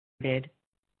Did.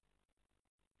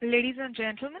 Ladies and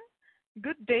gentlemen,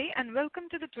 good day and welcome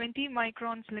to the 20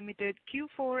 Microns Ltd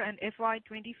Q4 and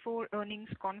FY24 earnings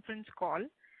conference call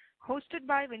hosted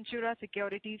by Ventura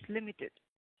Securities Limited.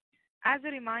 As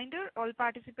a reminder, all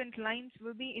participant lines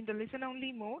will be in the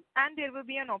listen-only mode and there will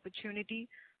be an opportunity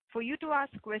for you to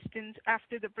ask questions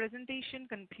after the presentation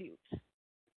concludes.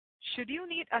 Should you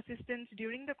need assistance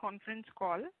during the conference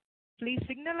call, please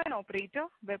signal an operator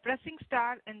by pressing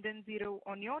star and then 0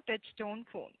 on your touch-tone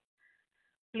phone.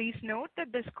 Please note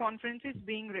that this conference is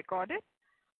being recorded.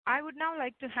 I would now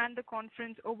like to hand the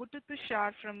conference over to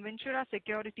Tushar from Ventura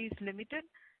Securities Limited.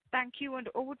 Thank you and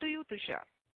over to you, Tushar.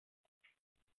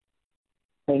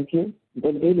 Thank you.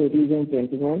 Good day, ladies and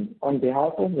gentlemen. On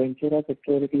behalf of Ventura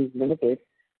Securities Limited,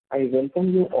 I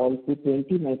welcome you all to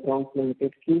 20 Microns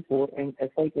Ltd Q4 and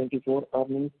FY24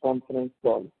 earnings conference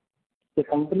call. The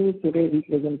company is today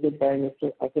represented by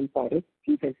Mr. Atul Parekh,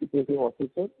 Chief Executive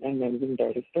Officer and Managing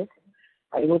Director.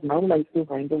 I would now like to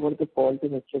hand over the call to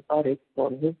Mr. Parekh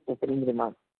for his opening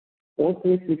remarks. Post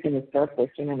which we can start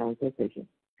question and answer session.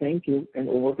 Thank you and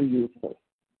over to you, sir.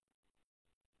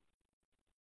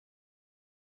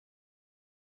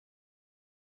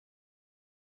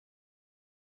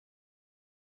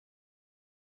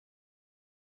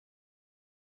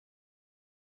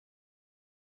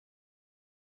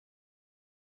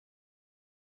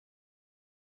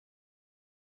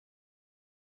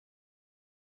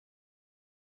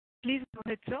 Please go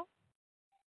ahead, sir.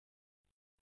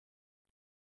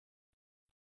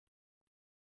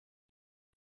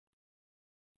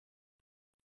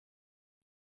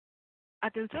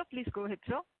 Atul sir, please go ahead,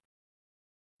 sir.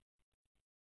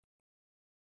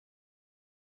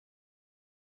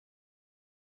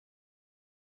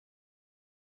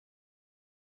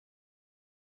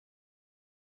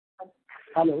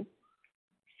 Hello.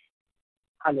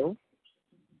 Hello.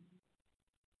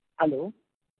 Hello.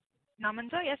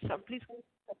 Naman sir, yes sir, please.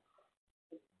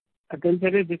 Atul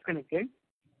sir is disconnected.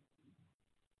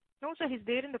 No sir, he's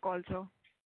there in the call, sir.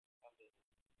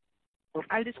 Okay.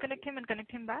 I'll disconnect him and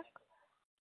connect him back.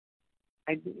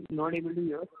 I'm not able to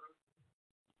hear.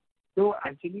 So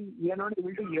actually, we are not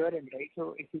able to hear him, right?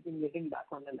 So if you can get him back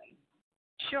on the line.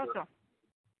 Sure, sir.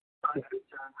 Okay.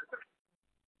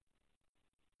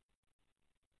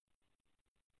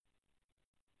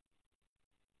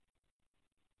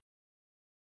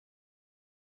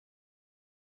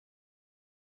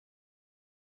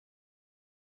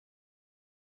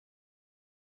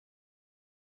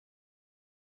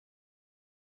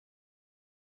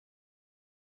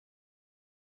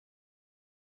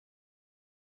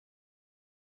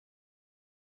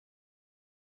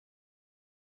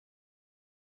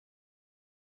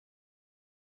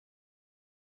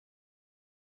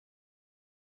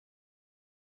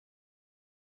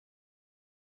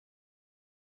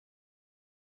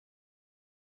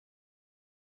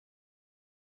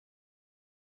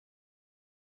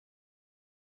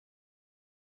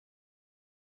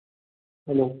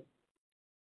 Hello.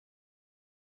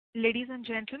 Ladies and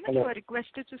gentlemen, Hello. you are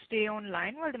requested to stay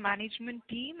online while the management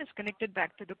team is connected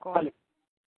back to the call.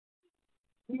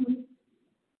 Hello.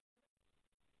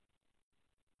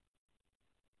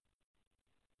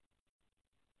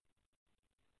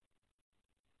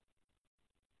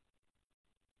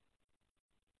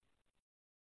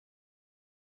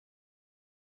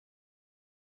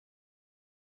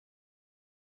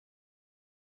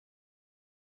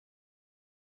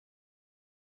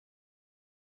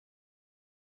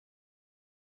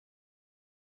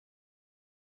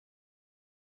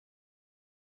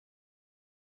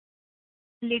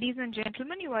 Ladies and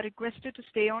gentlemen, you are requested to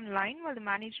stay online while the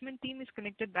management team is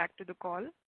connected back to the call.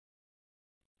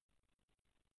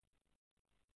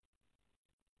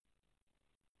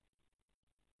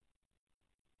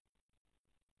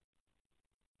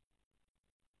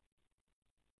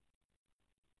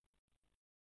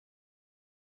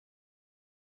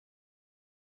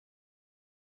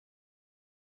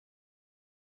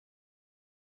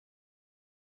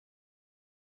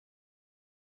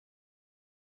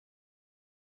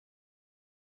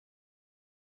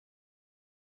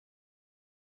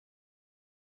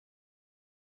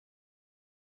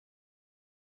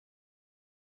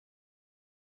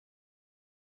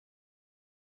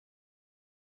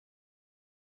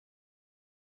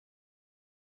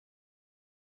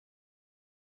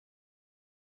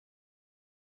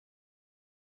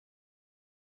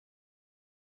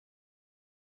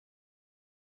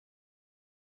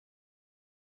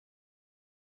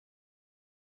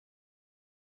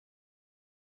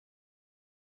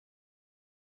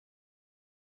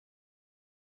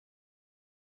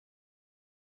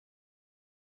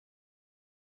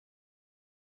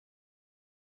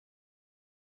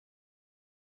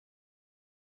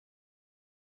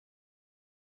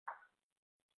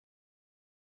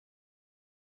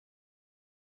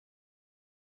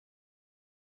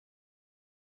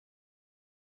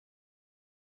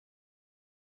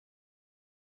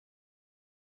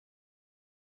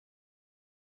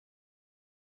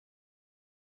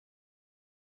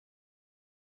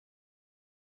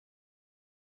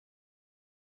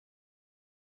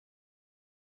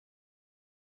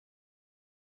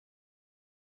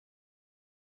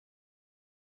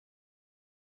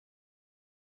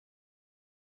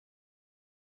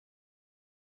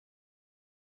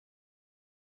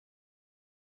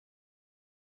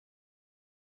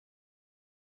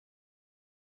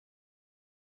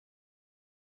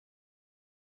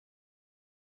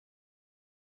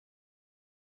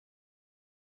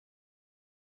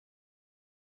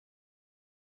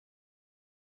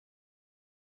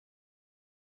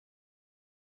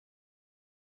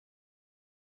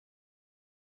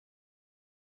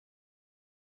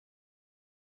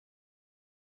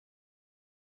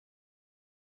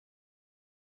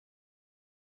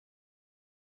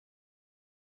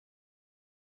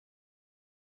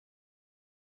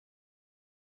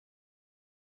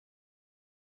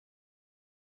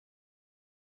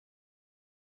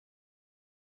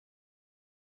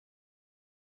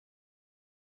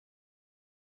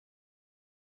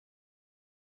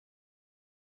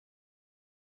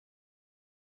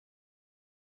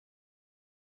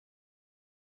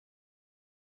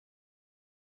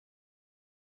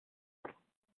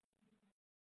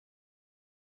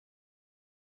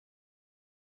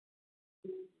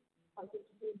 Yes.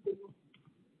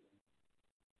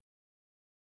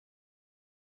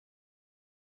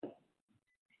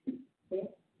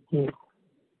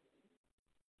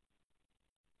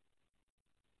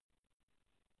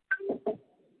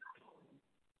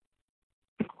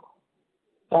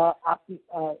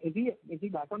 Is he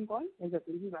back on call? Is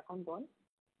he back on call?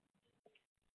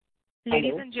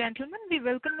 Ladies Hello? and gentlemen, we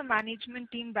welcome the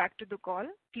management team back to the call.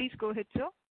 Please go ahead, sir.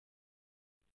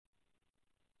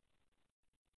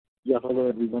 Yeah, hello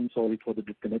everyone. Sorry for the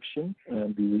disconnection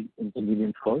and the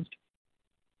inconvenience caused.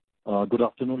 Good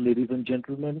afternoon, ladies and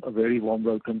gentlemen. A very warm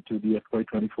welcome to the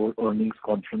FY24 earnings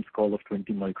conference call of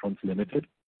 20 Microns Ltd.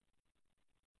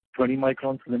 20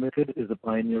 Microns Ltd is a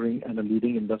pioneering and a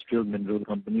leading industrial mineral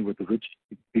company with a rich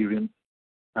experience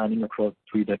spanning across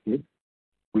 3 decades.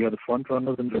 We are the front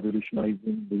runners in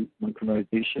revolutionizing the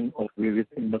micronization of various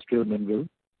industrial minerals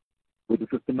with a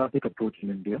systematic approach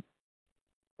in India.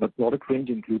 Our product range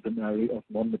includes an array of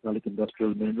non-metallic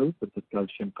industrial minerals such as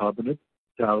calcium carbonate,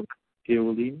 talc,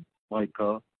 kaolin,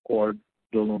 mica, quartz,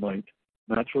 dolomite,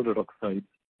 natural red oxides,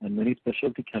 and many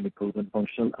specialty chemicals and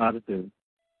functional additives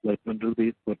like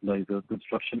mineral-based fertilizers,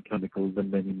 construction chemicals, and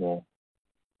many more.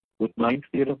 With 9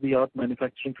 state-of-the-art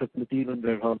manufacturing facilities and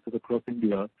warehouses across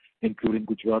India, including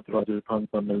Gujarat, Rajasthan,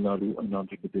 Tamil Nadu, and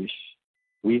Andhra Pradesh,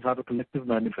 we have a collective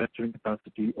manufacturing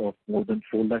capacity of more than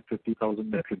 450,000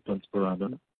 metric tons per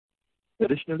annum.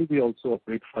 Additionally, we also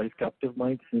operate 5 captive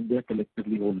mines in India,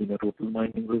 collectively holding a total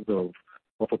mining reserve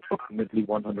of approximately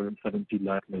 170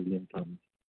 lakh million tons.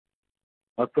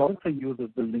 Our products are used as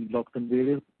building blocks in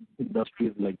various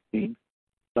industries like paint,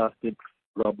 plastics,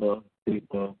 rubber,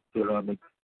 paper, ceramics,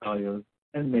 tires,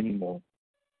 and many more.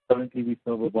 Currently, we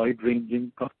serve a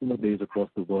wide-ranging customer base across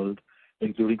the world,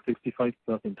 including 65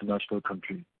 plus international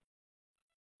countries.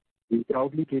 We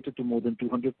proudly cater to more than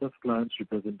 200 plus clients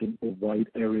representing a wide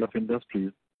area of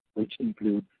industries, which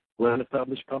include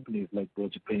well-established companies like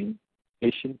Berger Paint,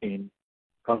 Asian Paint,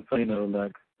 Kansai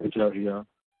Nerolac, Kajaria,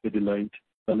 Pidilite,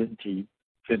 L&T,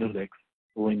 Finolex,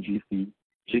 ONGC,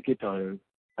 JK Tires,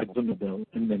 AkzoNobel,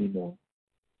 and many more.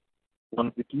 One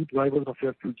of the key drivers of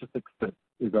your future success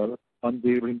is our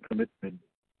unwavering commitment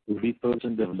to research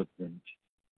and development.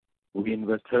 We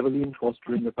invest heavily in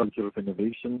fostering a culture of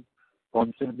innovation,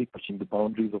 constantly pushing the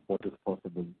boundaries of what is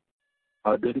possible.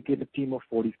 Our dedicated team of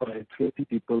 45, 30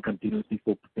 people continuously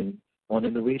focusing on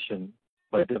innovation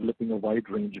by developing a wide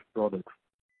range of products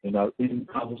in our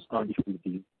in-house R&D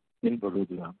facilities in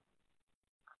Baroda.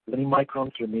 20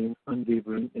 Microns remains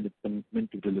unwavering in its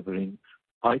commitment to delivering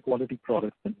high-quality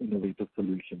products and innovative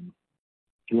solutions.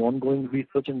 Through ongoing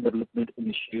research and development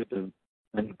initiatives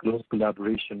and close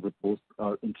collaboration with both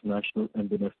our international and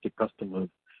domestic customers,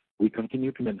 we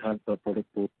continue to enhance our product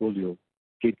portfolio,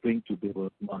 catering to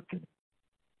diverse markets.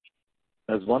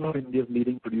 As one of India's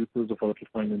leading producers of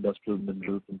ultra-fine industrial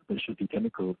minerals and specialty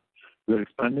chemicals, we are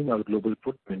expanding our global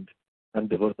footprint and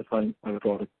diversifying our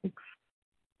product mix.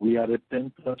 We added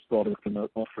 10 plus products in our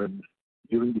offerings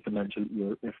during the financial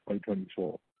year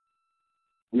FY24.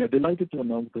 We are delighted to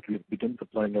announce that we have begun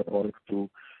supplying our products to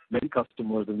many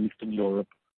customers in Eastern Europe,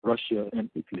 Russia, and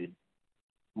Italy.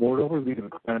 Moreover, we have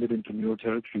expanded into newer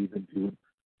territories, including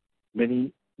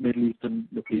many Middle Eastern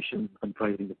locations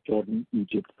comprising of Jordan,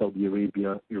 Egypt, Saudi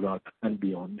Arabia, Iraq, and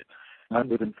beyond, and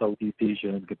within Southeast Asia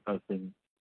encompassing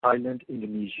Thailand,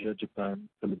 Indonesia, Japan,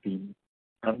 Philippines,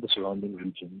 and the surrounding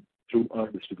region through our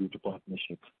distributor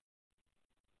partnerships.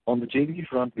 On the JV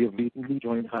front, we have recently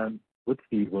joined hands with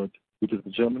Seaward, which is a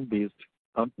German-based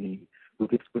company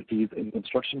with expertise in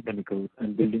construction chemicals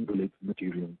and building-related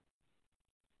materials.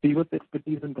 Seaward's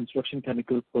expertise in construction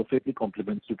chemicals perfectly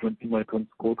complements to 20 Micron's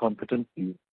core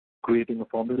competencies, creating a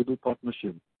formidable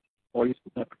partnership poised to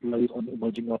capitalize on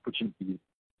emerging opportunities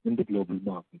in the global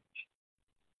market.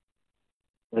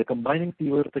 By combining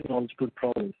Seaward's technological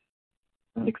prowess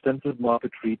and extensive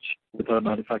market reach with our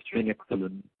manufacturing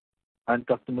excellence and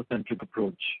customer-centric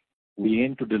approach, we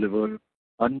aim to deliver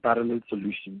unparalleled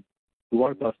solutions to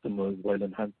our customers while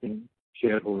enhancing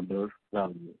shareholder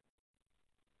value.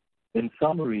 In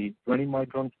summary, 20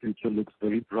 Micron's future looks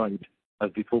very bright as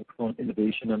we focus on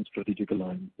innovation and strategic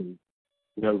alliances.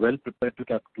 We are well prepared to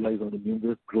capitalize on the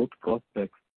numerous growth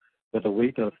prospects that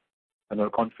await us and are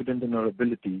confident in our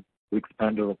ability to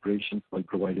expand our operations while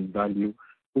providing value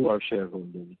to our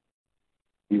shareholders.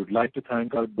 We would like to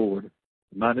thank our board,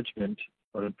 management,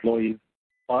 our employees,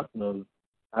 partners,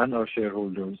 and our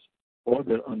shareholders for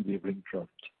their unwavering trust.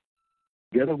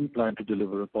 Together, we plan to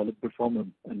deliver a solid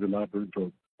performance and reliable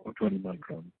growth for 20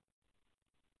 Micron.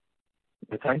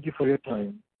 I thank you for your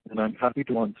time, and I'm happy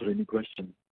to answer any questions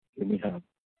you may have.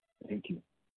 Thank you.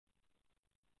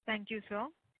 Thank you, sir.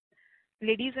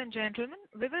 Ladies and gentlemen,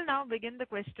 we will now begin the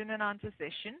question and answer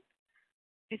session.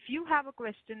 If you have a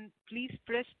question, please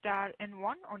press star and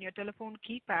 1 on your telephone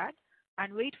keypad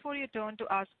and wait for your turn to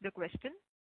ask the question.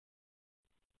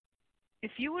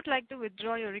 If you would like to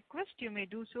withdraw your request, you may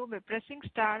do so by pressing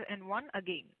star and 1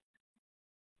 again.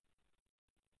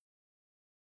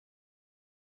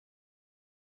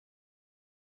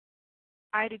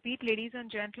 I repeat, ladies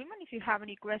and gentlemen, if you have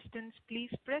any questions,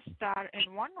 please press star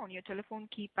and 1 on your telephone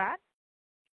keypad.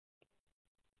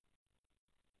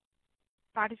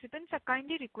 Participants are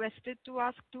kindly requested to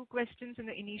ask 2 questions in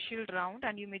the initial round,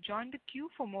 and you may join the queue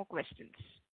for more questions.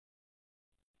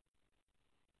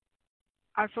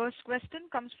 Our first question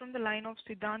comes from the line of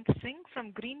Siddhant Singh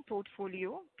from Green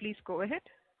Portfolio. Please go ahead.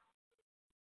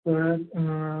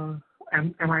 Am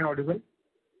I audible?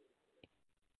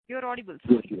 You're audible,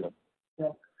 sir. Yes,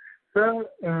 Yeah.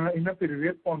 Sir, in a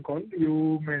previous phone call,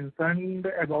 you mentioned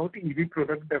about EV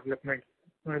product development.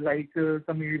 Like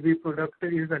some EV product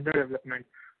is under development.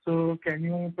 So can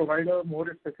you provide a more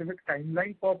specific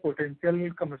timeline for potential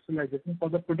commercialization for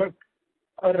the product?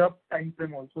 A rough time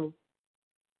frame also.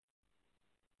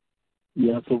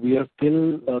 Yeah, so we are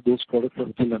still, those products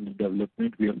are still under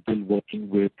development. We are still working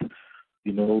with,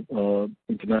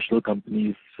 international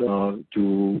companies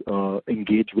to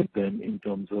engage with them in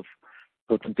terms of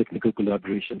certain technical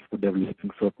collaborations for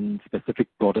developing certain specific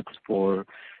products for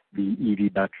the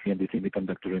EV battery and the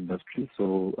semiconductor industry.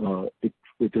 So it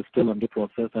is still under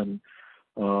process, and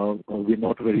we're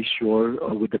not very sure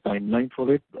with the timeline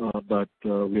for it, but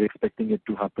we're expecting it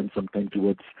to happen sometime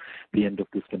towards the end of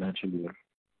this financial year.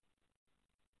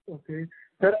 Okay.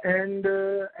 Sir, and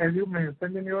as you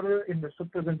mentioned in your investor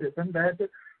presentation that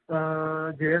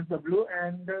JSW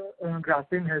and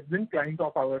Grasim has been client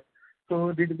of ours.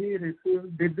 So did we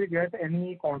get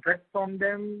any contracts from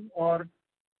them, or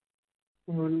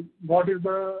what is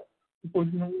the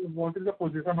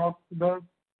position of the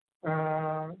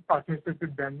partnership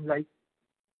with them like?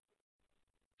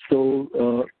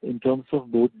 So in terms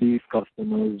of both these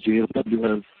customers,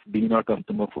 JSW has been our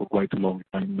customer for quite a long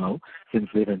time now, since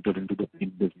they've entered into the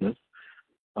paint business,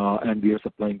 and we are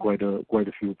supplying quite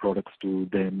a few products to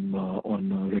them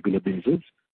on a regular basis.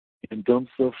 In terms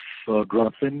of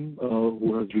Grasim,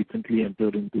 who has recently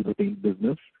entered into the paint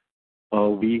business,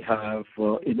 we have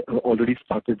already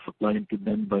started supplying to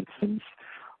them, but since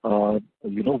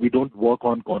we don't work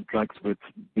on contracts with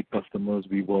big customers,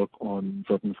 we work on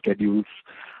certain schedules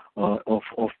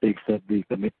of takes that they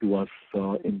commit to us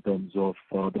in terms of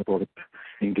the product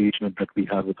engagement that we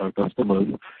have with our customers.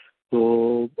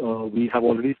 So we have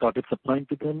already started supplying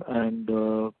to them,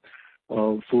 and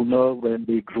sooner when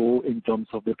they grow in terms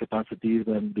of their capacities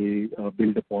and they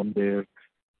build upon their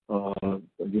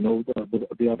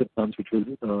the other plants which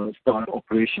will start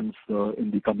operations in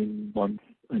the coming months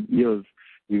and years,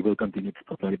 we will continue to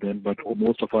supply them. But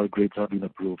most of our grades have been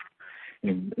approved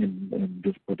in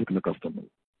this particular customer.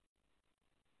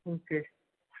 Okay.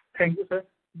 Thank you, sir.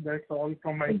 That's all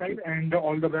from my side, and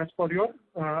all the best for your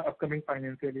upcoming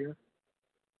financial year.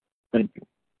 Thank you.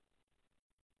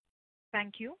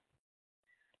 Thank you.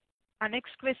 Our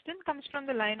next question comes from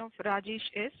the line of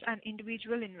Rajesh S., an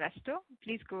individual investor.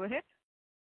 Please go ahead.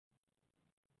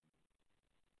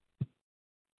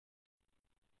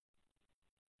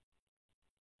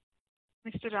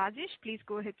 Mr. Rajesh, please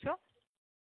go ahead, sir.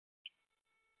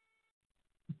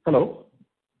 Hello.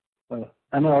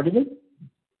 Am I audible?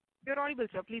 You're audible,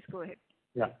 sir. Please go ahead.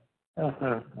 Yeah.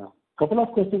 Couple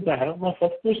of questions I have. My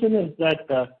first question is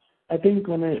that I think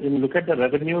when you look at the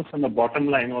revenues and the bottom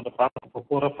line over the past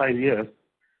 4 or 5 years,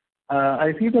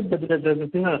 I see that there's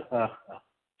been a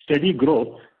steady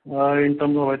growth in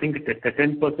terms of, I think,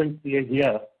 10% a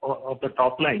year of the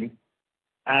top line.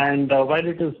 And while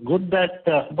it is good that,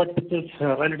 the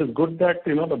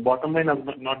bottom line has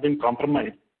not been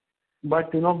compromised.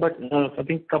 But I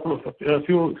think a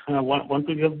few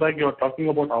 1-2 years back, you were talking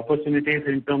about opportunities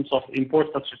in terms of import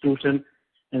substitution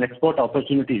and export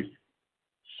opportunities.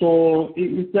 So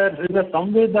is there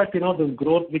some way that this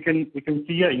growth we can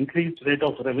see an increased rate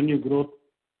of revenue growth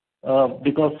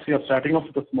because you're starting off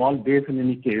with a small base in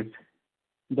any case?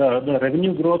 The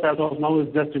revenue growth as of now is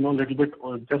just little bit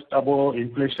just above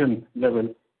inflation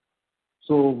level.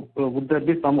 So would there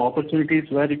be some opportunities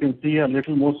where you can see a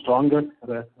little more stronger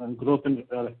growth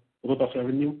of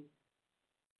revenue?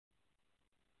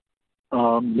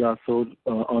 Yeah, so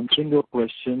answering your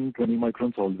question, 20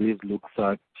 Microns always looks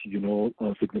at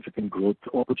significant growth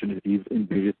opportunities in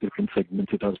various different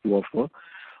segments it has to offer.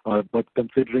 But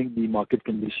considering the market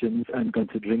conditions and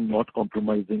considering not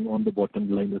compromising on the bottom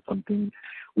line is something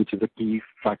which is a key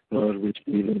factor which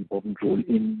plays an important role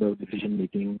in the decision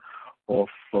making of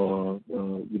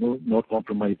not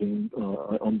compromising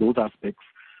on those aspects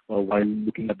while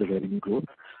looking at the revenue growth.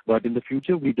 But in the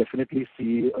future, we definitely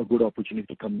see a good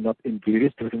opportunity coming up in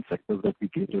various different sectors that we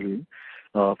cater in.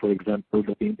 For example,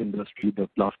 the paint industry, the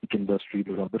plastic industry,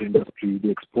 the rubber industry,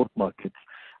 the export markets,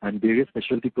 and various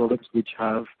specialty products which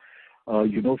have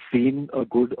seen a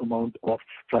good amount of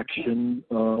traction,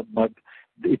 but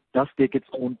it does take its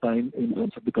own time in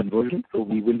terms of the conversion. So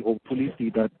we will hopefully see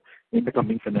that in the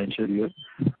coming financial year,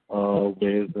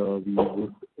 where we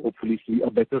would hopefully see a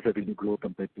better revenue growth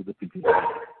compared to the previous year.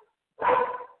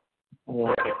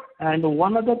 Okay. And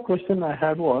one other question I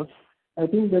had was, I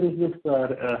think there is this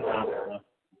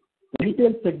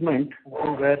retail segment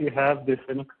where you have this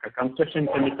construction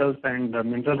chemicals and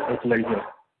mineral fertilizer.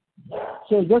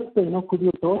 So just could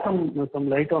you throw some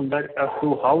light on that as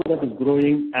to how that is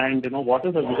growing and what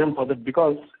is the vision for that?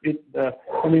 Because do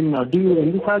you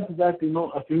envisage that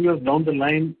a few years down the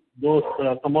line, those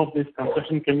some of these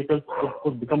construction chemicals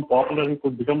could become popular and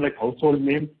could become like household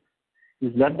names?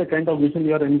 Is that the kind of vision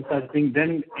you are envisaging?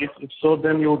 Then if so,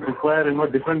 then you would require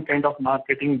different kind of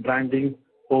marketing, branding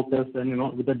focus,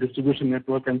 and with a distribution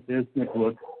network and sales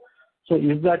network. So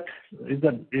is that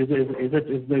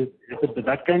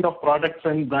kind of products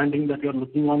and branding that you're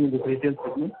looking on in the retail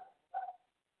segment?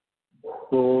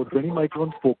 So 20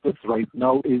 Micron's focus right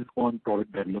now is on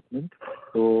product development.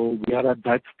 So we are at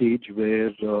that stage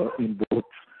where in both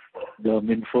the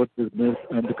Minfert business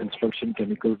and the construction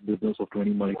chemicals business of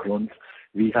 20 Microns,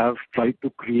 we have tried to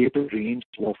create a range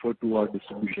to offer to our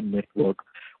distribution network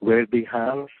where they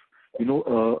have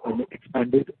an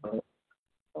expanded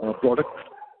products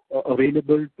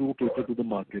available to cater to the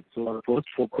market. So our first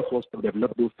focus was to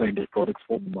develop those kind of products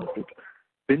for the market.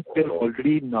 Since we're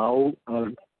already now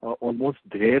almost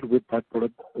there with that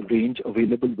product range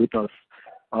available with us,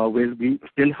 where we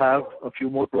still have a few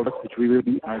more products which we will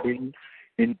be adding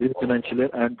in this financial year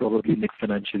and probably next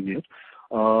financial year.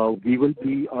 Our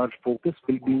focus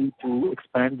will be to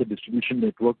expand the distribution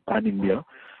network pan-India.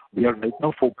 We are right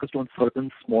now focused on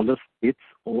certain smaller states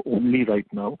only right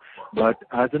now, but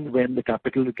as and when the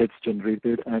capital gets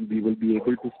generated and we will be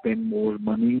able to spend more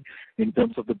money in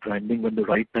terms of the branding when the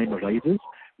right time arises,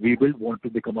 we will want to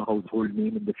become a household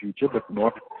name in the future, but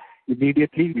not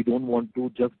immediately. We don't want to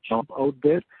just jump out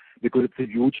there because it's a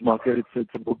huge market.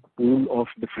 It's a good pool of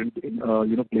different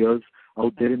players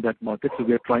out there in that market. So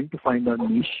we are trying to find our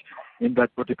niche in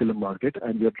that particular market,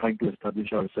 and we are trying to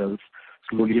establish ourselves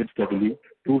slowly and steadily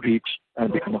to reach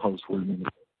and become a household name.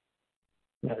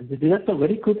 Yeah, that's a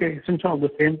very quick extension of the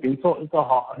same thing. So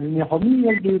how many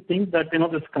years do you think that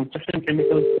this construction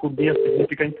chemicals could be a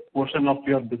significant portion of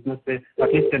your business, say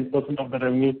at least 10% of the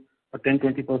revenue or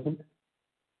 10-20%?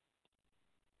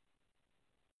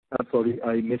 I'm sorry,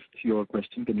 I missed your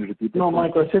question. Can you repeat that? No, my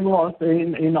question was,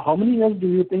 in how many years do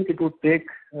you think it would take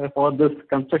for this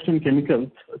construction chemicals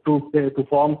to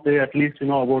form, say, at least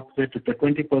about say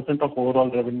 20% of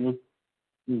overall revenue?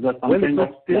 Is that something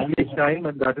that still takes time,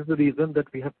 and that is the reason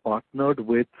that we have partnered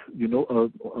with a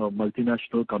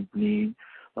multinational company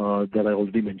that I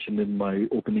already mentioned in my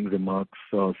opening remarks,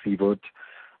 Sievert,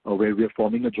 where we are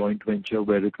forming a joint venture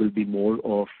where it will be more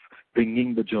of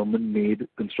bringing the German-made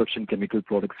construction chemical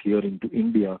products here into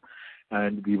India,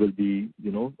 and we will be,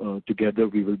 together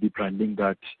we will be branding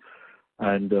that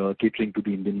and catering to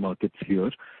the Indian markets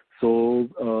here.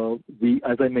 So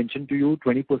as I mentioned to you,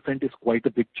 20% is quite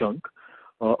a big chunk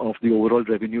of the overall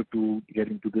revenue to get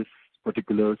into this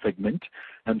particular segment,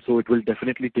 and so it will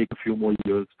definitely take a few more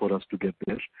years for us to get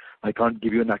there. I can't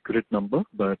give you an accurate number,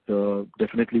 but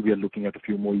definitely we are looking at a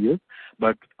few more years.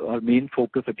 But our main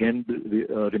focus again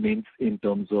remains in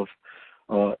terms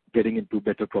of getting into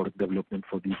better product development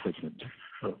for these segments.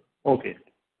 Okay.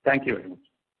 Thank you very much.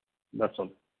 That's all.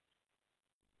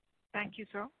 Thank you,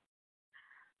 sir.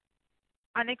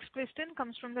 Our next question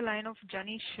comes from the line of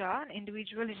Janish Shah, an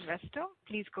individual investor.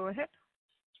 Please go ahead.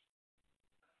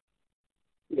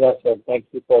 Yes, sir. Thank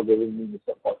you for giving me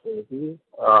this opportunity.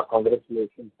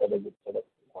 Congratulations for the good set of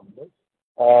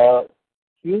numbers.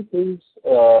 Few things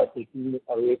taking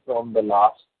away from the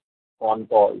last phone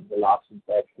call, the last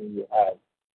interaction you had.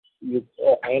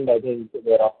 And I think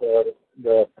thereafter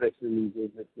the press releases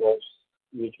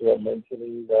which were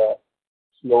mentioning the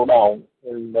slowdown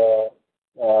in the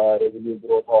revenue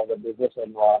growth or the business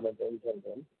environment in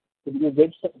general. Could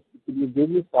you give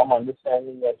me some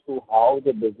understanding as to how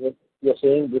the business, you're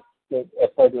saying this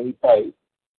FY25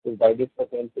 is guided for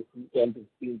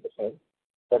 10-15%,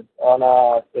 but on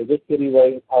a trajectory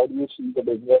wise, how do you see the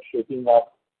business shaping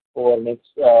up over the next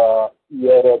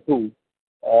year or two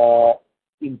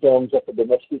in terms of the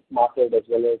domestic market as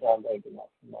well as on the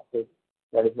international market?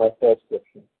 That is my first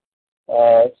question.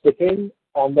 Second,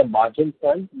 on the margin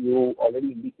front, you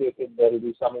already indicated there will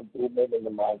be some improvement in the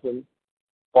margin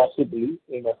possibly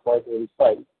in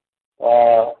FY25.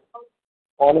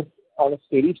 On a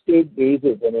steady state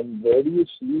basis, I mean, where do you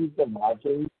see the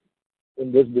margins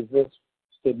in this business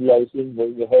stabilizing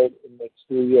going ahead in the next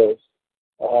 2 years?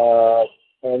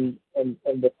 And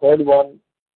the third one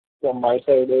from my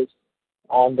side is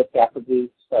on the capital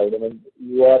side. I mean,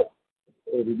 you are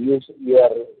reducing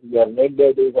your net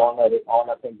debt is on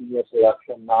a continuous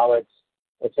reduction. Now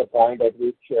it's a point at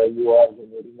which you are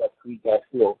generating a free cash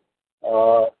flow.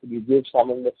 Could you give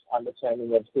some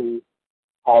understanding as to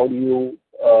how do you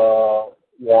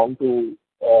want to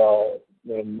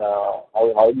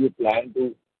how do you plan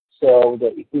to serve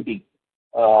the equity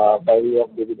by way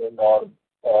of dividend or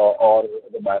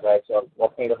the buybacks, or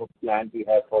what kind of a plan do you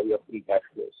have for your free cash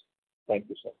flows? Thank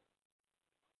you, sir.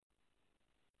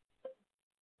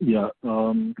 Yeah,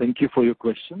 thank you for your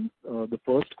question. The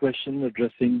first question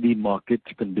addressing the market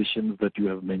conditions that you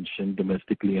have mentioned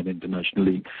domestically and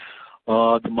internationally.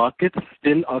 The markets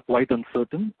still are quite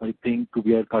uncertain. I think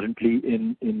we are currently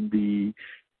in the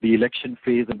election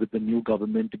phase, and with the new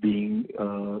government being,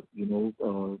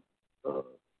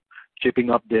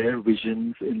 shaping up their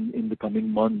visions in the coming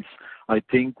months, I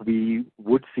think we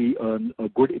would see a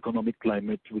good economic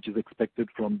climate, which is expected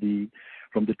from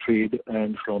the trade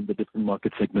and from the different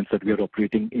market segments that we are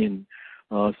operating in.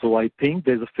 So I think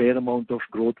there's a fair amount of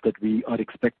growth that we are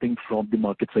expecting from the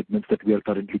market segments that we are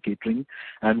currently catering,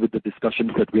 and with the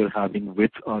discussions that we are having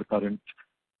with our current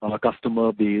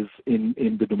customer base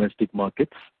in the domestic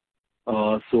markets.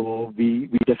 So we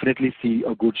definitely see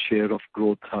a good share of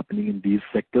growth happening in these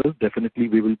sectors. Definitely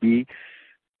we will be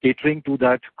catering to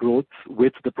that growth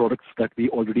with the products that we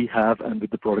already have and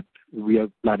with the product we are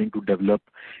planning to develop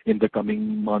in the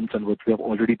coming months, and which we have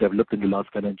already developed in the last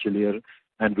financial year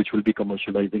and which will be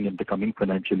commercializing in the coming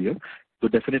financial year. So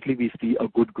definitely we see a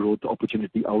good growth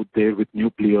opportunity out there with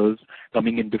new players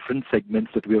coming in different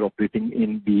segments that we are operating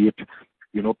in, be it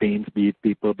paints, be it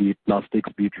paper, be it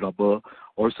plastics, be it rubber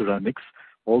or ceramics,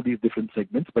 all these different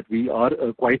segments. But we are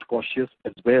quite cautious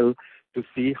as well to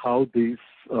see how this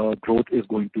growth is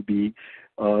going to be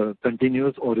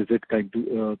continuous, or is it going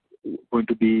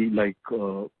to be like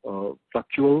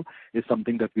fluctual, is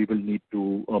something that we will need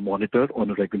to monitor on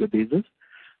a regular basis.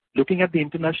 Looking at the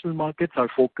international markets, our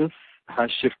focus has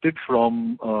shifted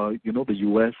from the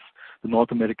US, the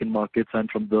North American markets, and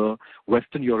from the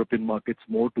Western European markets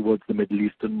more towards the Middle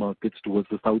Eastern markets, towards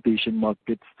the South Asian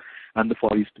markets and the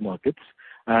Far East markets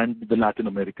and the Latin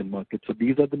American markets. So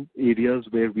these are the areas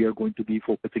where we are going to be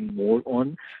focusing more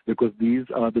on, because these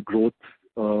are the growth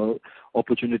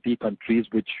opportunity countries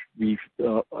which we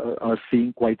are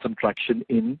seeing quite some traction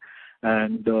in,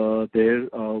 and there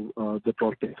the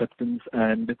product acceptance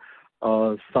and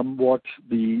somewhat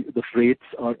the freights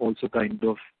are also kind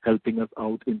of helping us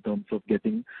out in terms of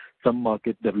getting some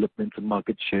market developments and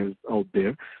market shares out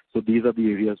there. So these are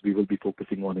the areas we will be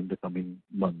focusing on in the coming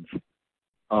months.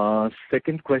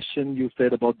 Second question you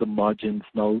said about the margins.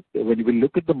 Now, when we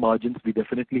look at the margins, we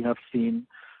definitely have seen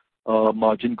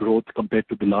margin growth compared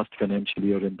to the last financial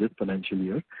year and this financial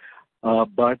year.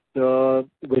 But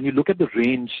when you look at the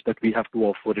range that we have to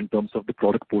offer in terms of the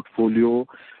product portfolio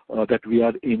that we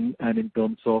are in, and in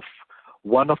terms of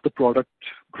one of the product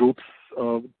groups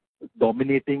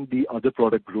dominating the other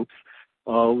product groups,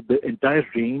 the entire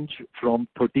range from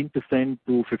 13%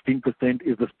 to 15%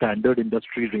 is the standard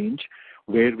industry range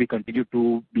where we continue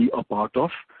to be a part of.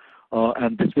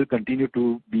 And this will continue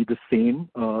to be the same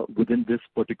within this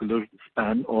particular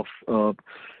span of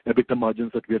EBITDA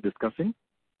margins that we are discussing.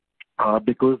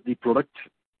 Because the product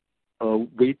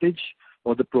weightage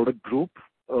or the product group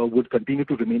would continue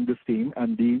to remain the same,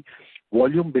 and the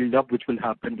volume build-up which will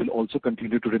happen will also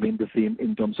continue to remain the same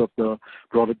in terms of the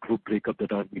product group breakup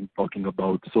that I've been talking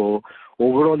about. So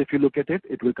overall, if you look at it,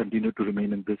 it will continue to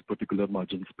remain in this particular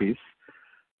margin space.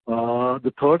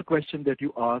 The third question that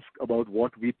you ask about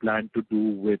what we plan to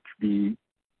do with the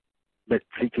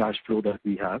free cash flow that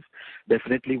we have.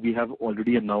 Definitely we have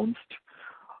already announced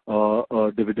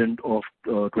a dividend of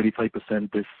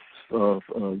 25% this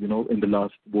in the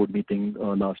last board meeting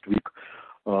last week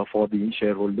for the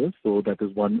shareholders. So that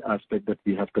is one aspect that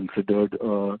we have considered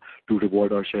to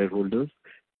reward our shareholders.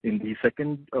 In the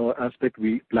second aspect,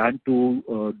 we plan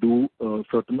to do a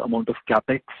certain amount of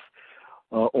capex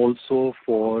also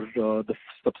for the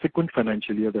subsequent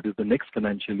financial year, that is the next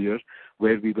financial year,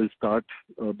 where we will start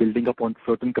building up on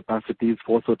certain capacities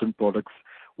for certain products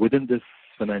within this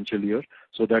financial year,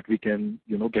 so that we can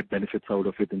get benefits out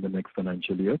of it in the next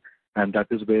financial year. And that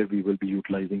is where we will be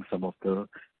utilizing some of the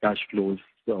cash flows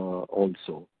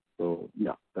also. So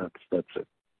yeah, that's it.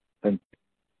 Thank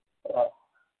you.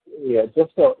 Yeah,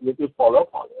 just a little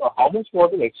follow-up. How much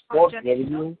was the export Gentlemen,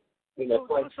 revenue in So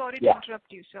FY? sorry to Yeah.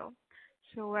 interrupt you, sir.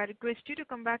 So I request you to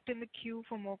come back in the queue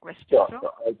for more questions, Sure, sir.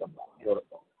 sure. I'll come back. Not a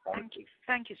problem. Thank you.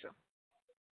 Thank you, sir.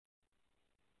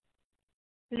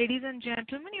 Ladies and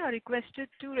gentlemen, you are requested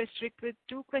to restrict with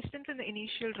 2 questions in the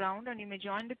initial round, and you may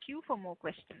join the queue for more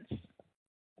questions.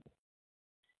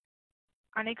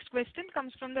 Our next question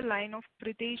comes from the line of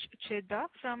Pritesh Chedda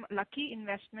from Lucky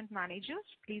Investment Managers.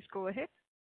 Please go ahead.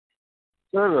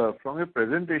 Sir, from your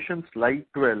presentation, slide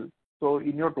 12, so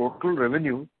in your total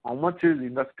revenue, how much is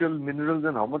industrial minerals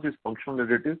and how much is functional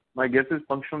additives? My guess is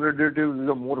functional additives is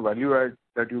a more value add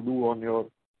that you do on your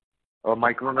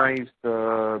micronized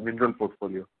mineral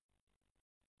portfolio.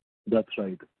 That's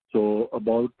right. So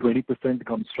about 20%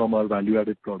 comes from our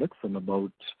value-added products, and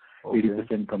about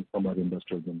 80% comes from our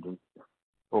industrial minerals.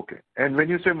 Okay. And when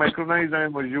you say micronized, I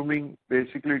am assuming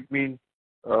basically it means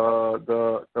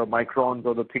the microns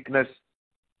or the thickness,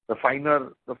 the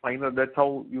finer. That's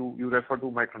how you refer to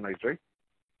micronized, right?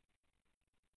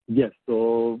 Yes.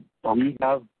 So we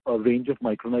have a range of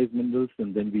micronized minerals,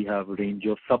 and then we have a range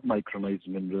of sub-micronized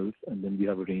minerals, and then we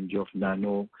have a range of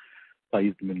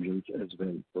nano-sized minerals as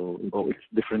well. So it's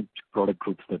different product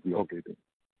groups that we operate in.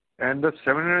 And the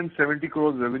 770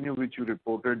 crores revenue which you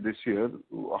reported this year,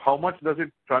 how much does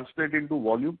it translate into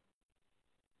volume?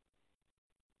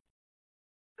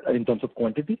 In terms of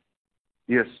quantity?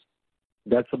 Yes.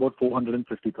 That's about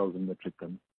 450,000 metric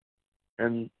tons.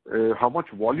 And how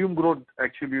much volume growth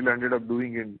actually you ended up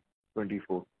doing in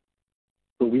 24?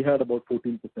 So we had about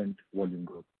 14% volume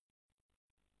growth.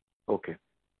 Okay.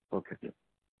 Yeah.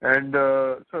 And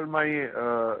sir, my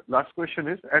last question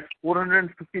is, at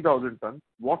 450,000 tons,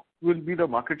 what will be the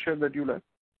market share that you'll have?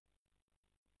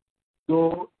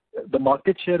 So the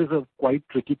market share is a quite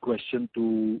tricky question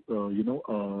to,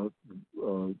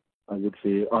 I would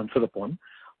say, answer upon,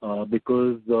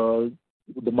 because the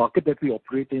market that we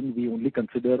operate in, we only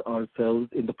consider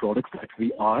ourselves in the products that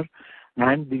we are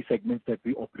and the segments that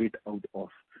we operate out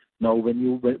of. Now,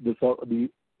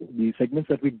 the segments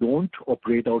that we don't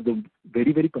operate out, the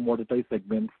very, very commoditized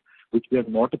segments, which we are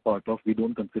not a part of, we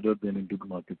don't consider them into the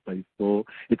market size. So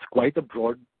it's quite a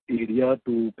broad area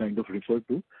to kind of refer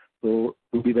to. So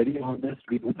to be very honest,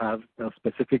 we don't have a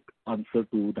specific answer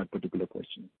to that particular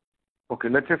question. Okay,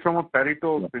 let's say from a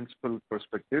Pareto principle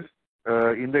perspective,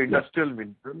 in the industrial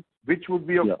mineral, which would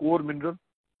be a core mineral?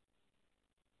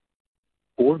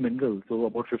 Core mineral, so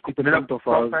about 50% of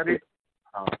our...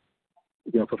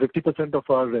 Yeah, so 50% of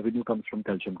our revenue comes from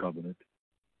calcium carbonate.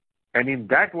 And in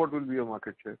that, what will be your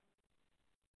market share?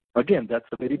 Again, that's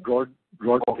a very broad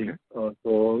thing.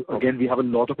 So again, we have a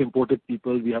lot of imported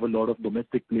people. We have a lot of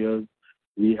domestic players.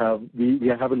 We have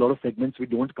a lot of segments we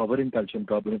don't cover in calcium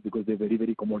carbonate because they're very,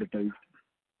 very commoditized.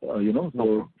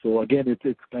 So again,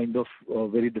 it's kind of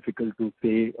very difficult to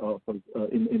say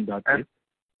in that way.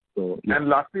 So, yeah. And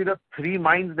lastly, the 3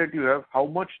 mines that you have, how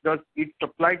much does it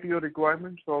supply to your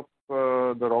requirements of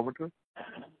the raw material?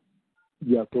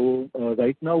 Yeah, so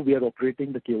right now we are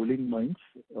operating the kaolin mines,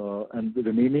 and the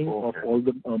remaining of all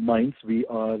the mines we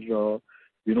are,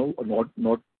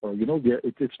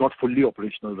 it's not fully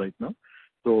operational right now.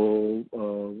 So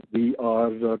we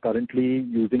are currently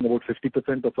using about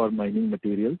 50% of our mining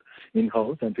material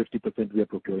in-house, and 50% we are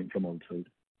procuring from outside.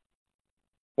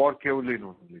 For kaolin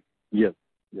only? Yes.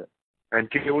 And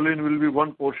kaolin will be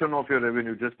one portion of your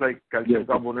revenue, just like calcium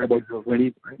carbonate. About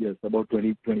 20%, yes, about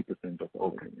 20% of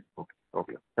our revenue.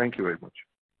 Okay. Thank you very much.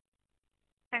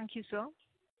 Thank you, sir.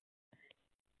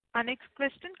 Our next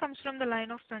question comes from the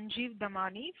line of Sanjeev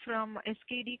Damani from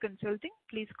SKD Consulting.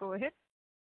 Please go ahead.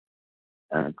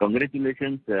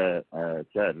 Congratulations, sir.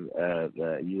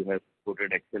 You have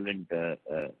quoted excellent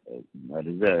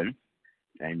results,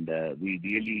 and we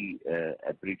really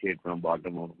appreciate from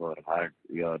bottom of our heart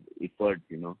your effort,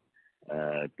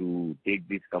 to take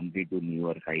this company to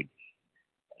newer heights.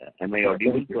 Am I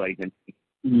audible so I can speak?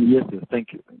 Yes,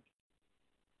 thank you.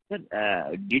 Sir,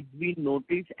 did we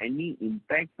notice any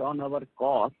impact on our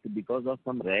cost because of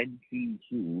some Red Sea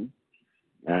issues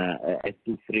as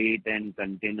to freight and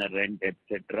container rent,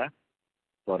 etc.,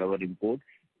 for our imports?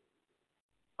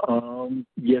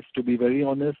 Yes, to be very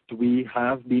honest, we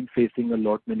have been facing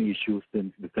many issues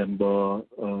since December,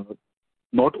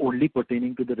 not only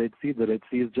pertaining to the Red Sea. The Red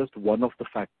Sea is just one of the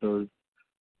factors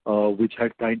which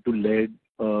had kind of led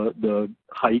the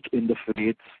hike in the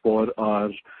freights for our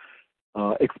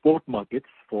export markets,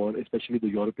 for especially the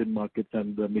European markets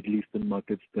and the Middle Eastern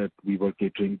markets that we were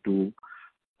catering to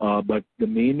But the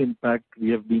main impact we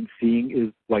have been seeing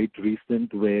is quite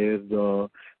recent, where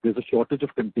there's a shortage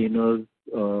of containers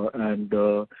and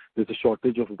there's a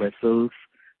shortage of vessels,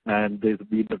 and there's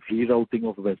been a rerouting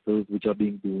of vessels which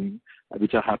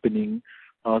are happening.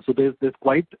 So there's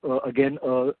quite again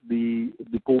the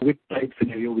COVID type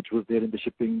scenario which was there in the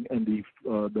shipping and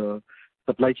the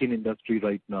supply chain industry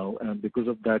right now, and because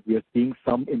of that we are seeing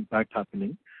some impact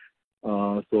happening.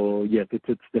 So yes,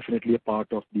 it's definitely a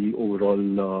part of the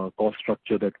overall cost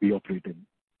structure that we operate in.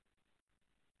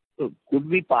 So could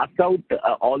we pass out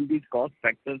all these cost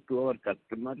factors to our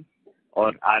customers,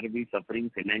 or are we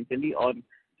suffering financially, or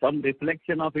some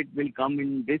reflection of it will come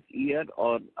in this year,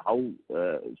 or how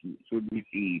should we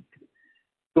see it?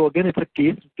 So again, it's a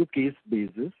case-to-case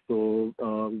basis. So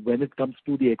when it comes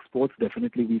to the exports,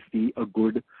 definitely we see a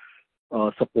good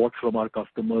support from our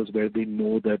customers, where they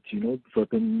know that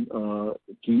certain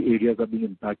key areas are being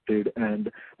impacted,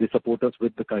 and they support us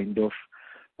with the kind of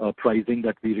pricing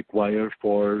that we require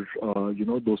for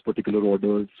those particular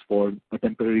orders for a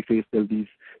temporary phase till these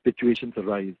situations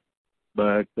arise.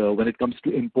 But when it comes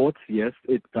to imports, yes,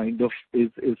 it kind of is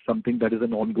something that is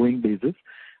an ongoing basis,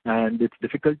 and it's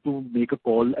difficult to make a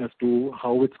call as to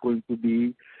how it's going to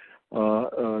be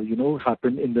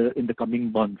happen in the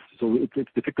coming months. So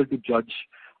it's difficult to judge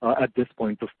at this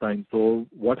point of time. So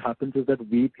what happens is that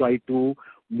we try to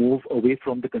move away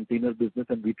from the container business,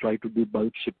 and we try to do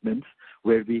bulk shipments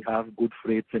where we have good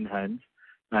freights in hand,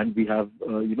 and we have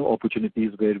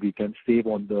opportunities where we can save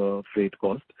on the freight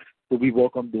cost. So we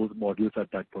work on those models at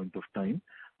that point of time,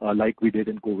 like we did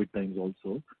in COVID times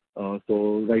also.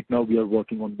 So right now we are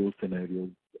working on those scenarios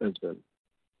as well.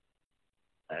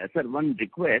 Sir, one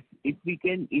request, if we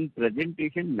can in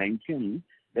presentation mention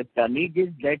the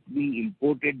tonnages that we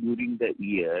imported during the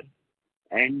year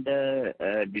and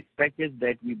dispatches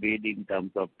that we made in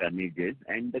terms of tonnages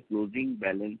and the closing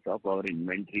balance of our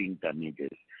inventory in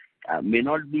tonnages. May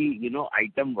not be,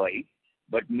 item wise,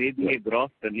 but maybe a gross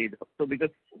tonnage also, because,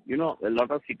 a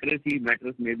lot of secrecy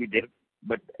matters may be there,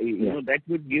 but, that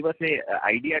would give us a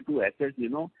idea to assess,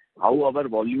 how our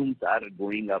volumes are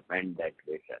going up and that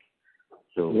way, sir.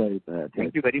 So,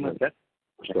 thank you very much, sir.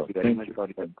 Thank you very much for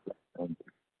your time.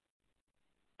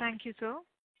 Thank you, sir.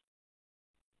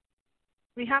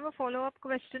 We have a follow-up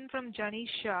question from Janish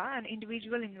Shah, an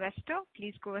individual investor.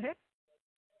 Please go ahead.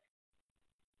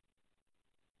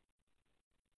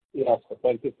 Yes, sir.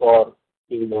 Thank you for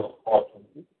giving the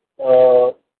opportunity.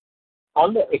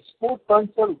 On the export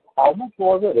front, sir, how much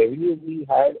was the revenue we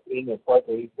had in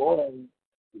FY24, and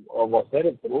was there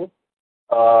a growth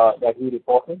that we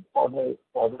reported for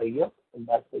the year in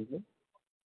that segment?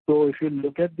 So if you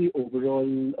look at the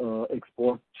overall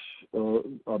exports,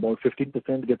 about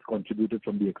 15% gets contributed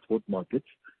from the export markets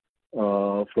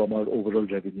from our overall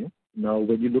revenue. Now,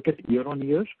 when you look at year on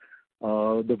year,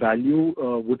 the value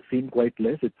would seem quite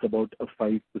less. It's about a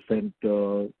 5%, 5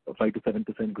 to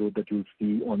 7% growth that you'll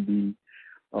see on the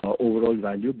overall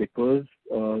value, because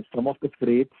some of the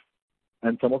freights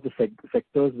and some of the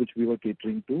sectors which we were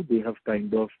catering to, they have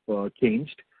kind of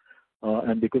changed.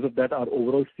 And because of that, our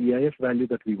overall CIF value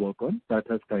that we work on, that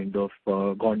has kind of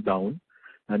gone down.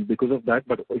 And because of that,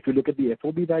 but if you look at the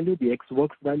FOB value, the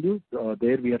ex-works value,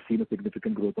 there we have seen a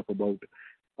significant growth of about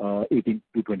 18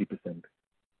 to 20%.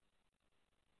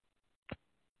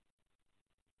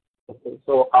 Okay.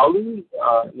 So how do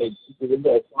we, given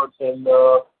the efforts and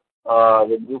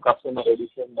the new customer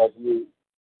addition that we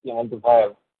plan to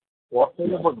have, what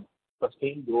kind of a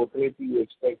sustained growth rate do you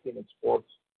expect in exports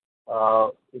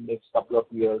in the next couple of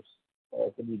years?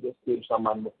 Can you just give some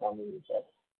understanding of that?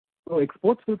 So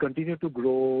exports will continue to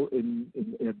grow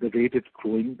at the rate it's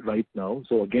growing right now.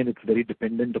 So again, it's very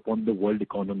dependent upon the world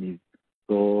economies.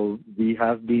 So we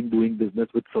have been doing business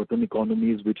with certain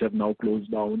economies which have now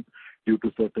closed down due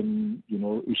to certain,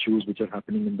 issues which are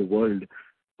happening in the world.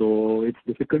 So it's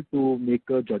difficult to make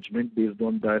a judgment based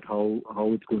on that, how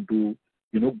it's going to,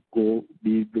 go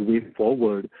the way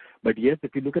forward. But yes,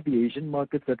 if you look at the Asian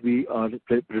markets that we are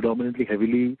predominantly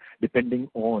heavily depending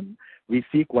on, we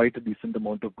see quite a decent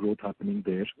amount of growth happening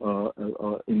there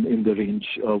in the range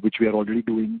which we are already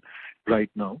doing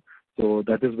right now. So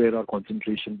that is where our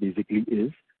concentration basically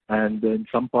is. And in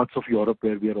some parts of Europe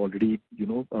where we are already,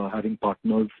 having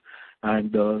partners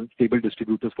and stable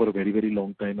distributors for a very, very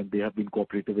long time, and they have been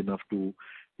cooperative enough to,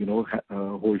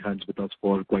 hold hands with us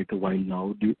for quite a while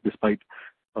now, despite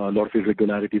a lot of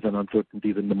irregularities and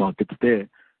uncertainties in the markets there.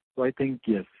 So I think,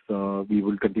 yes, we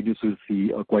will continue to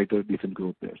see quite a decent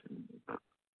growth there.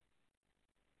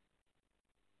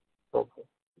 Okay.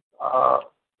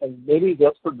 And maybe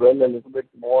just to dwell a little bit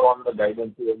more on the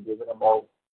guidance you have given about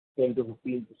 10 to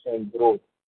 15% growth.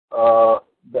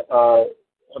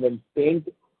 paint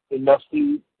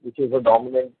industry, which is a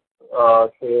dominant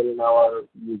share in our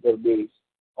user base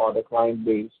or the client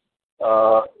base,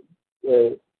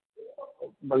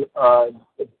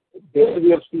 there we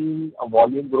have seen a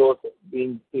volume growth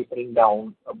being tapering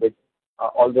down a bit,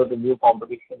 although the new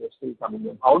competition is still coming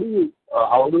in. How do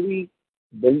we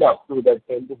build up to that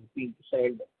 10 to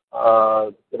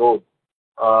 15% growth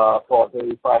for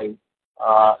 25?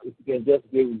 If you can just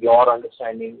give your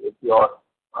understanding with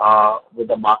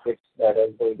the markets that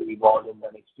are going to evolve in the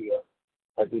next year,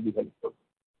 that will be helpful.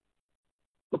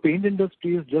 The paint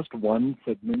industry is just one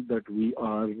segment that we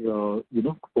are,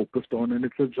 focused on, and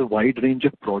it's a wide range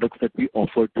of products that we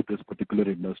offer to this particular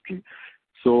industry.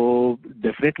 So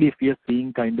definitely, if we are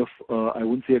seeing kind of, I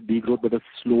wouldn't say a degrowth, but a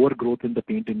slower growth in the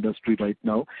paint industry right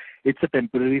now, it's a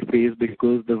temporary phase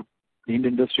because the paint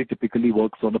industry typically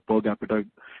works on a per capita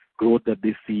growth that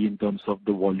they see in terms of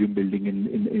the volume building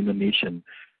in a nation.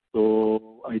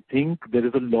 So I think there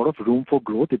is a lot of room for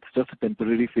growth. It's just a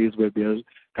temporary phase where they are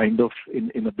kind of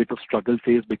in a bit of struggle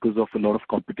phase because of a lot of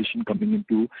competition coming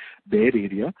into their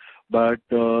area. But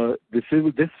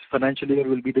this financial year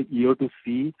will be the year to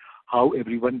see how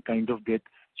everyone kind of gets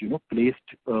placed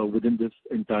within this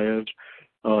entire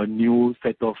new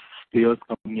set of players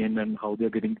coming in, and how they're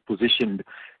getting positioned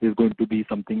is going to be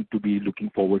something to be looking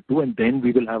forward to. And then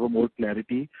we will have a more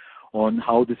clarity on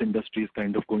how this industry is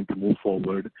kind of going to move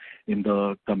forward in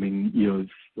the coming years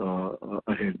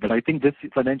ahead. But I think this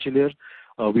financial year,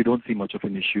 we don't see much of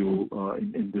an issue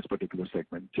in this particular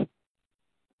segment.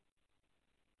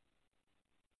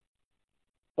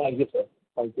 Thank you, sir.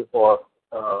 Thank you for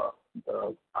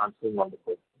answering all the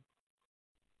questions.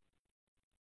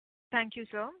 Thank you,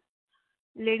 sir.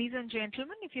 Ladies and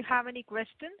gentlemen, if you have any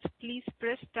questions, please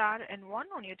press star and 1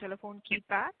 on your telephone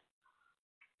keypad.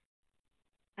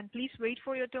 And please wait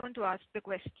for your turn to ask the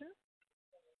question.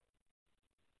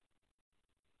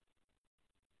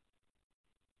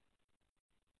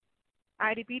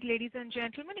 I repeat, ladies and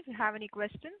gentlemen, if you have any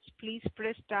questions, please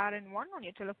press star and 1 on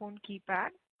your telephone keypad.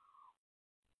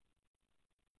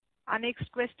 Our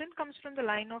next question comes from the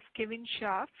line of Kevin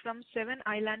Shah from 7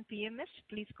 Island PMS.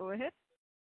 Please go ahead.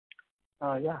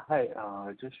 Yeah, hi.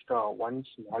 Just one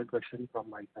small question from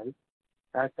my side.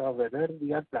 That whether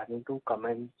we are planning to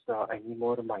commence any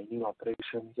more mining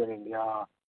operations in India,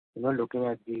 looking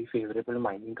at the favorable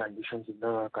mining conditions in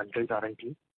the country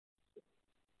currently.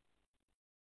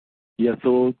 Yeah,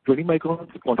 so 20 Microns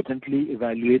constantly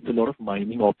evaluates a lot of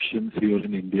mining options here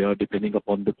in India, depending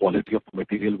upon the quality of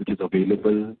material which is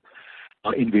available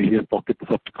in various pockets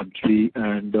of the country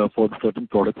and for certain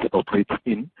products that operates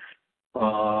in.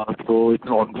 So it's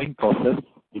an ongoing process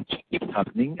which keeps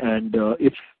happening, and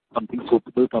if something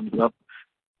suitable comes up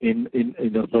in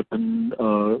a certain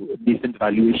decent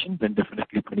valuation, then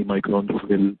definitely 20 Microns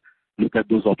will look at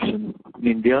those options in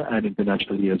India and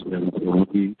internationally as well. So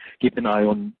we keep an eye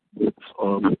on both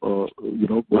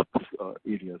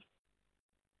areas.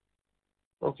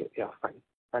 Okay, yeah, fine.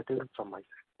 That is it from my side.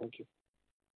 Thank you.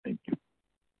 Thank you.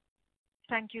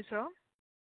 Thank you, sir.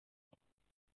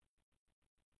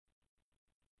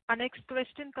 Our next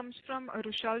question comes from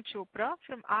Rushal Chopra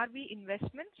from RV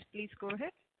Investments. Please go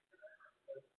ahead.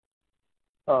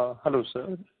 Hello,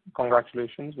 sir.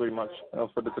 Congratulations very much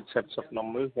for the good sets of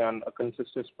numbers and a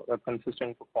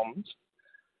consistent performance.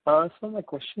 So my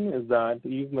question is that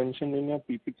you've mentioned in your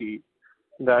PPT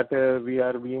that we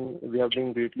have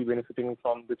been greatly benefiting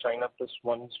from the China Plus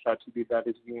One strategy that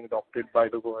is being adopted by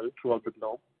the world throughout the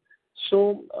globe.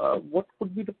 So what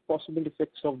could be the possible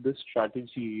effects of this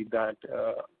strategy that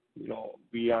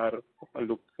we are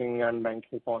looking and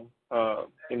banking on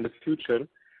in the future?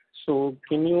 So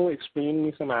can you explain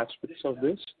me some aspects of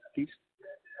this, please?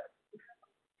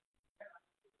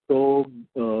 So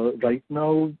right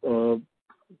now,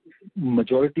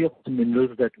 majority of the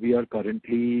minerals that we are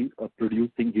currently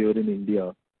producing here in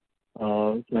India,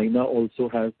 China also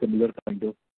has similar kind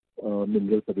of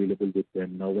minerals available with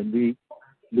them. Now, when we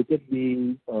look at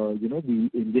the the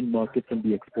Indian markets and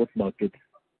the export markets,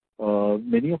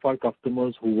 many of our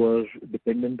customers who were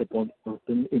dependent upon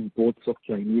certain imports of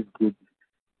Chinese goods,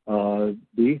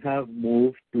 they have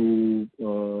moved to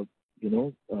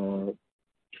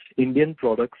Indian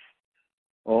products,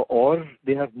 or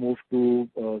they have moved to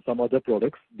some other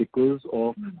products because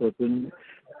of certain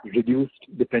reduced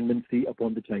dependency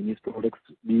upon the Chinese products,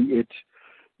 be it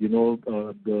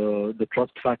the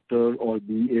trust factor, or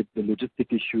be it the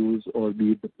logistic issues, or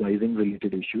be it the pricing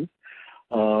related issues.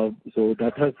 So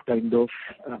that has kind of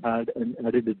had an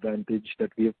added advantage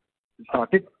that we have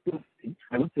started to see.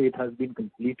 I would say it has been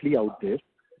completely out there,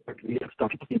 but we have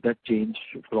started to see that change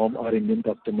from our Indian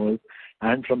customers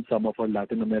and from some of our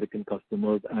Latin American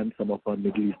customers and some of our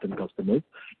Middle Eastern customers.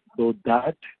 So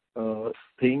that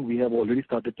thing we have already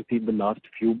started to see in the last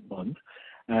few months,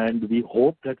 and we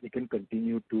hope that we can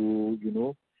continue to,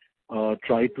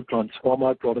 try to transform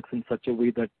our products in such a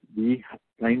way that we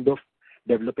kind of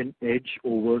develop an edge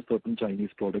over certain Chinese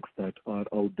products that are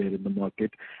out there in the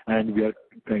market, and we are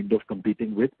kind of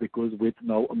competing with, because with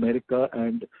now America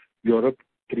and Europe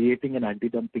creating an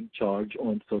anti-dumping charge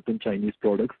on certain Chinese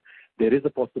products, there is a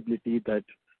possibility that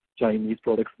Chinese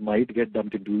products might get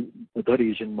dumped into other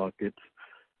Asian markets.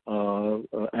 So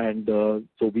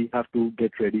we have to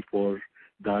get ready for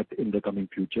that in the coming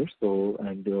future.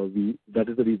 That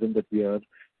is the reason that we are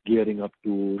gearing up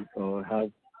to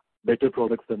have better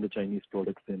products than the Chinese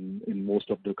products in most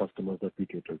of the customers that we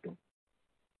cater to.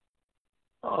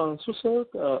 So, sir,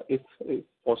 if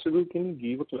possible, can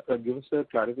you give us a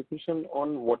clarification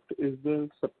on what is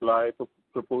the supply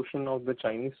proportion of the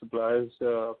Chinese suppliers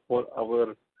for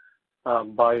our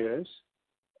buyers?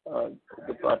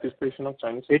 The participation of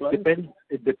Chinese suppliers?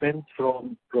 It depends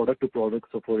from product to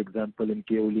product. So, for example, in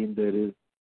kaolin, there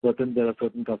are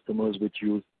certain customers which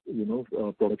use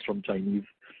products from Chinese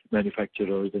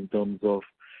manufacturers. In terms of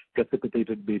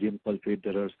precipitated barium sulfate,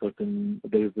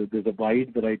 there's a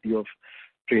wide variety of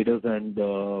traders and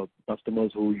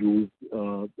customers who use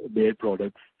their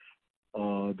products.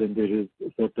 Then there is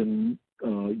certain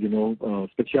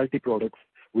specialty products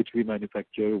which we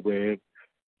manufacture where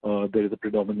there is a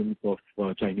predominance of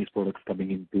Chinese products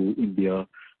coming into India.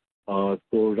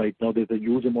 So right now there's a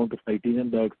huge amount of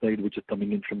titanium dioxide which is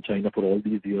coming in from China for all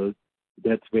these years.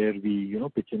 That's where we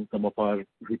pitch in some of our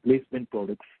replacement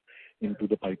products into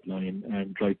the pipeline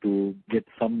and try to get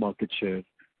some market share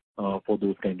for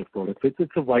those kind of products.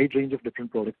 It's a wide range of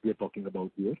different products we are talking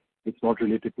about here. It's not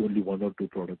related to only one or two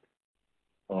products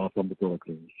from the product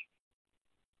range.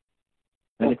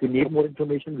 And if you need more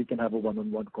information, we can have a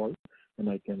one-on-one call and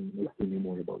I can explain you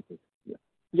more about it.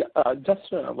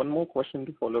 Just one more question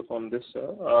to follow up on this,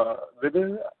 sir.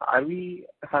 Whether are we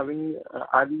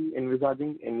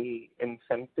envisaging any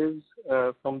incentives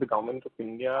from the government of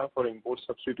India for import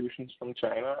substitutions from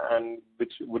China, and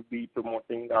which would be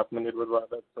promoting Atmanirbhar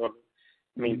Bharat or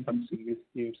maybe subsidy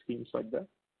schemes like that?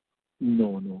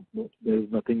 No. There is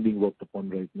nothing being worked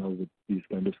upon right now with these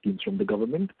kind of schemes from the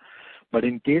government. But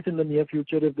in case in the near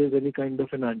future, if there's any kind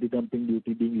of an anti-dumping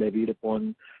duty being levied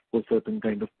upon for certain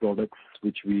kind of products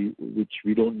which we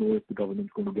don't know if the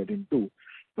government's going to get into,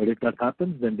 but if that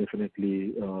happens, then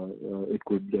definitely it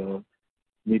could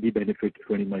maybe benefit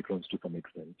 20 microns to some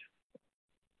extent.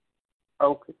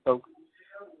 Okay.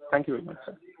 Thank you very much,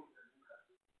 sir.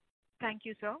 Thank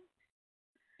you, sir.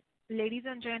 Ladies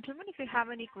and gentlemen, if you have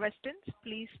any questions,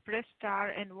 please press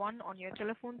star and 1 on your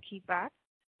telephone keypad.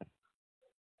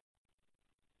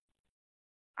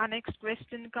 Our next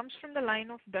question comes from the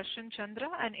line of Darshan Chandra,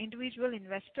 an individual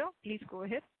investor. Please go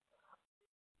ahead.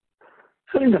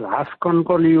 Sir, in the last con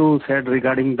call you said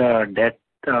regarding the debt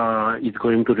is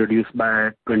going to reduce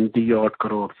by 20 odd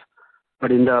crores.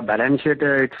 But in the balance sheet,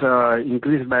 it's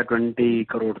increased by 20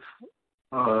 crores.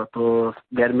 So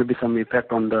there may be some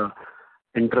effect on the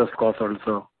interest cost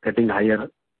also getting higher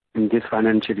in this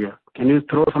financial year. Can you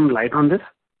throw some light on this?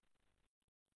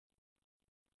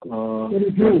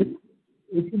 If you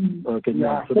look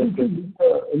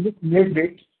net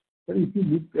debt, if you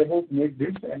look about net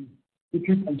debt and if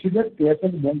you consider cash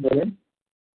and bank balance,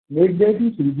 net debt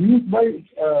is reduced by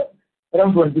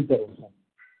around 20 crores.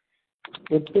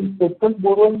 Total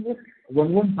borrowing is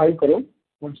 115 crores,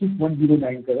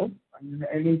 16109 crores,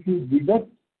 and if you deduct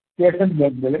cash and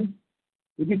bank balance,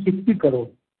 it is 60 crores.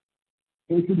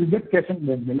 So if you deduct cash and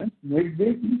bank balance, net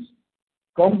debt is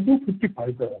come to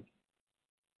 55 crores.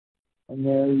 And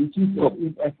which is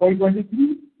in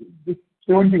FY23, it's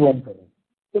 71 crores.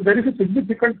 So there is a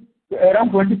significant,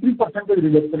 around 23%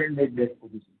 reduction in net debt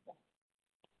position.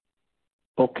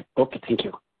 Okay, thank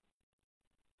you.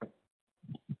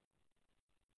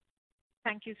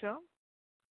 Thank you, sir.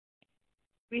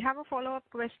 We have a follow-up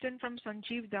question from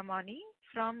Sanjeev Damani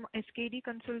from SKD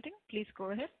Consulting. Please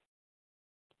go ahead.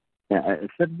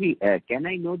 Sir, can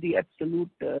I know the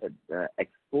absolute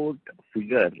export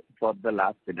figure for the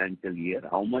last financial year?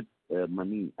 How much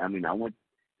how much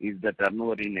is the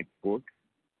turnover in export?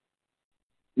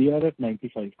 We are at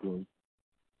 95 crores.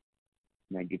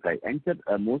 95. And sir,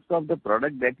 most of the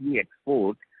product that we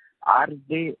export, are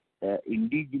they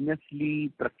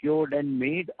indigenously procured and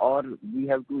made, or we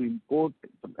have to import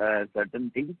certain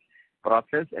things,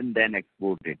 process and then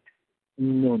export it?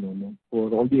 No.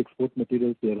 For all the export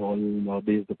materials, they are all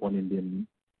based upon Indian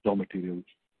raw materials.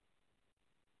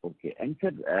 Okay. And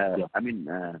sir, I mean,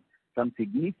 some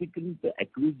significant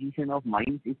acquisition of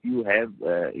mines if you have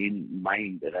in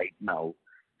mind right now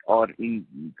or in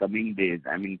coming days.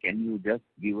 I mean, can you just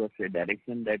give us a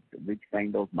direction that which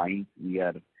kind of mines we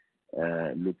are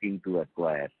looking to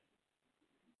acquire?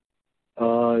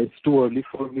 It's too early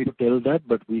for me to tell that,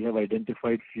 but we have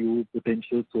identified few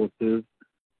potential sources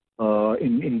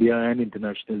in India and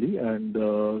internationally. And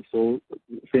so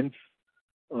since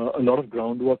a lot of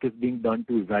groundwork is being done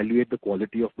to evaluate the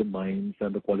quality of the mines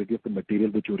and the quality of the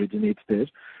material which originates there.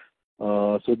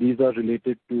 So these are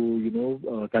related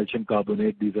to, calcium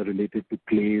carbonate, these are related to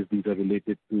clays, these are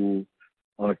related to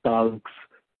talcs.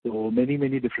 So many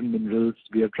different minerals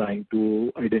we are trying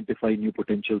to identify new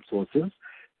potential sources.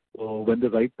 So when the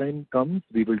right time comes,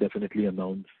 we will definitely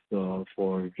announce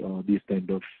for these kind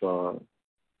of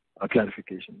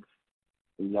clarifications.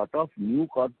 A lot of new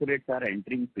corporates are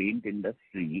entering paint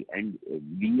industry, and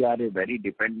we are a very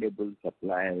dependable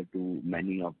supplier to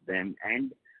many of them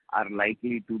and are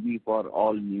likely to be for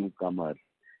all newcomers.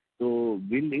 So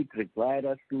will it require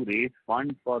us to raise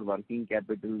funds for working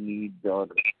capital needs or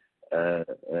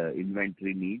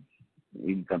inventory needs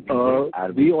in coming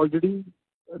days? We already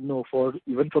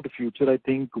even for the future, I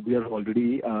think we are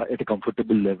already at a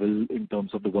comfortable level in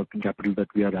terms of the working capital that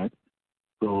we are at.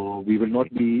 So we will not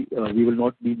be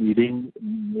needing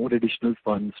more additional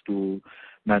funds to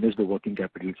manage the working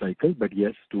capital cycle. But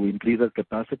yes, to increase our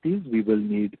capacities, we will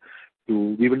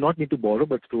not need to borrow,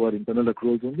 but through our internal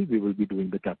accruals only, we will be doing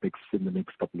the capex in the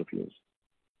next couple of years.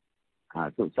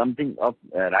 So something of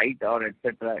right or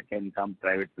etc. can come,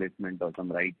 private placement or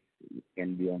some rights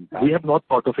can be on top. We have not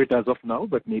thought of it as of now,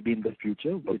 but maybe in the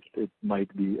future, it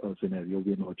might be a scenario.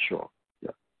 We are not sure. Yeah.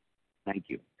 Thank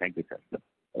you. Thank you, sir.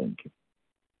 Thank you.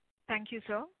 Thank you,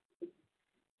 sir.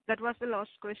 That was the last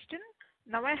question.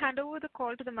 Now I hand over the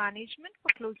call to the management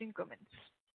for closing comments.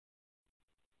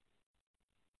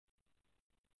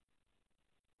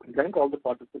 I thank all the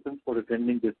participants for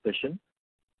attending this session.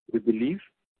 We believe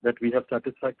that we have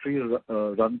satisfactorily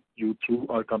run you through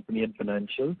our company and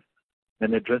financials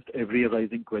and addressed every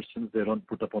arising questions thereon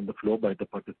put up on the floor by the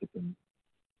participants.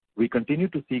 We continue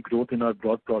to see growth in our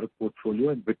broad product portfolio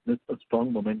and witness a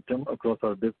strong momentum across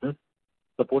our business,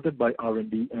 supported by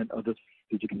R&D and other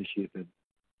strategic initiatives.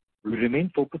 We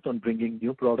remain focused on bringing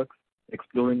new products,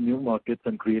 exploring new markets,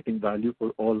 and creating value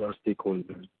for all our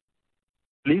stakeholders.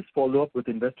 Please follow up with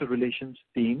Investor Relations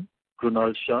team,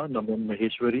 Krunal Shah, Naman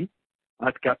Maheshwari,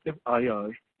 at Captive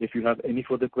IR if you have any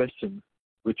further questions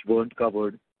which weren't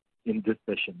covered in this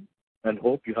session, and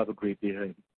hope you have a great day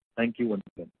ahead. Thank you once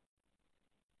again.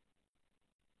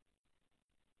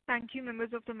 Thank you, members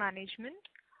of the management.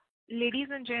 Ladies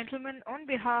and gentlemen, on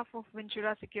behalf of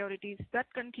Ventura Securities, that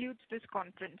concludes this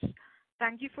conference.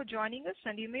 Thank you for joining us,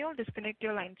 and you may all disconnect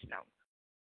your lines now.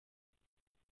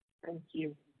 Thank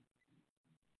you.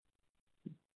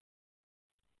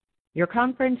 Your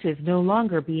conference is no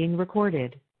longer being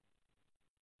recorded.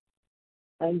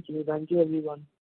 Thank you. Thank you, everyone.